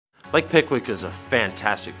Lake Pickwick is a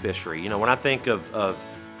fantastic fishery. You know, when I think of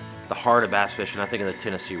the heart of bass fishing, I think of the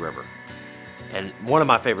Tennessee River. And one of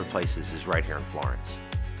my favorite places is right here in Florence.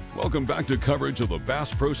 Welcome back to coverage of the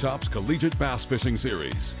Bass Pro Shops Collegiate Bass Fishing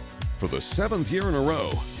Series. For the 7th year in a row,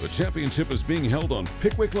 the championship is being held on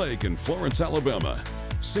Pickwick Lake in Florence, Alabama.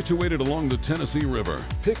 Situated along the Tennessee River,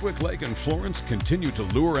 Pickwick Lake and Florence continue to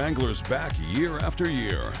lure anglers back year after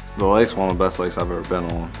year. The lake's one of the best lakes I've ever been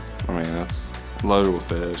on. I mean, it's loaded with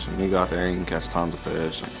fish, and you go out there and you can catch tons of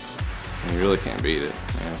fish, and you really can't beat it.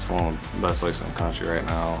 And it's one of the best lakes in the country right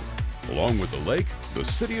now. Along with the lake, the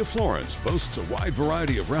city of Florence boasts a wide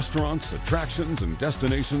variety of restaurants, attractions, and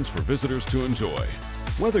destinations for visitors to enjoy.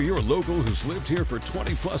 Whether you're a local who's lived here for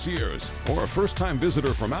 20+ years or a first-time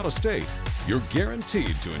visitor from out of state, you're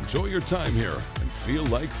guaranteed to enjoy your time here and feel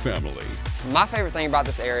like family. My favorite thing about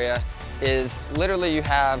this area is literally you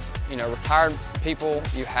have, retired people,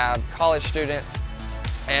 you have college students,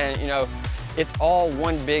 and it's all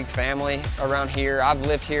one big family around here. I've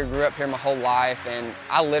lived here, grew up here my whole life, and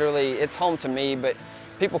it's home to me, but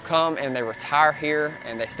people come and they retire here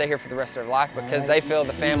and they stay here for the rest of their life because they feel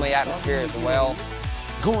the family atmosphere as well.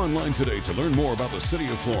 Go online today to learn more about the city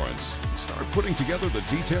of Florence and start putting together the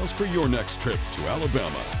details for your next trip to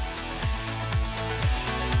Alabama.